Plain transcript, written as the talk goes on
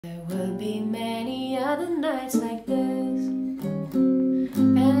There will be many other nights like this,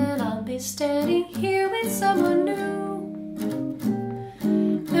 and I'll be standing here with someone new.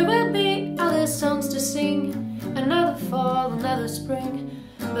 There will be other songs to sing, another fall, another spring,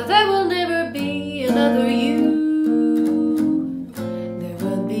 but there will never be another you. There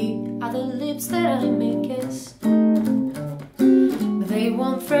will be other lips that I may kiss, but they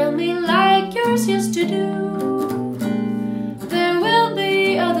won't thrill me like yours used to do. There will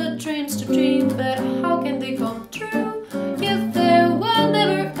be other dreams to dream, but how can they come true if there will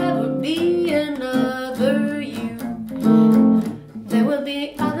never ever be another you? There will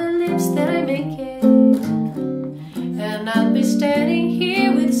be other lips that I may kiss, and I'll be standing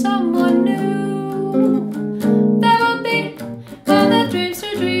here with someone new. There will be other dreams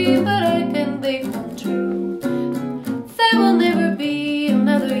to dream, but how can they come true? There will never be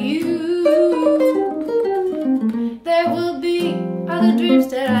another you. There will be other dreams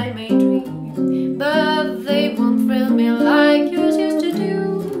that I may dream, but they won't thrill me like yours used to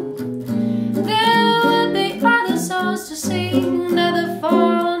do. There will be other songs to sing, another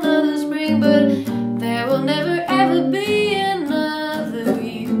fall, another spring, but there will never ever be another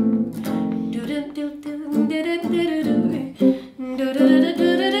you.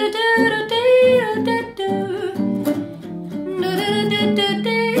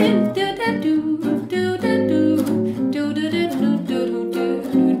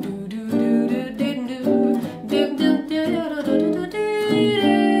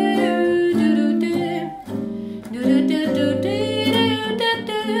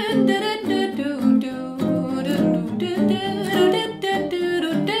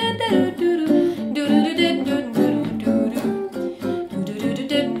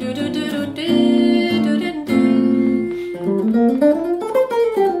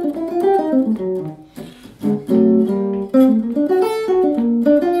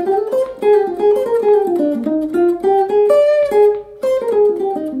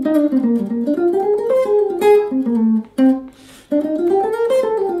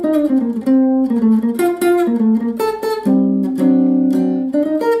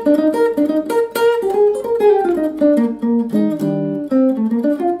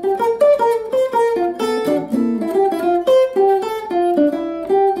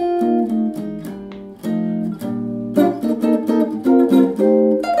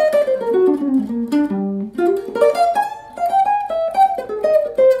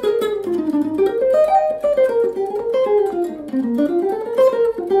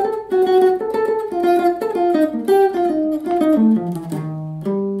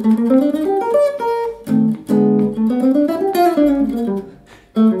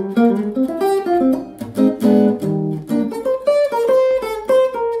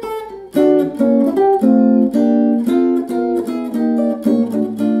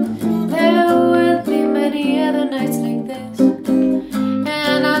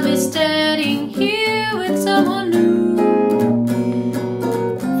 Standing here with someone new.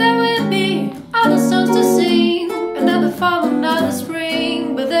 There will be other songs to sing, another fall, another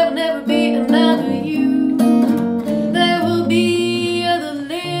spring, but there will never be another you. There will be other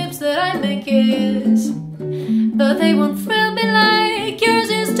lips that I may kiss, but they won't thrill me like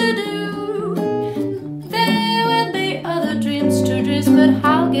yours used to do. There will be other dreams to dream, but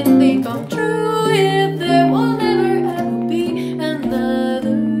how can they come true?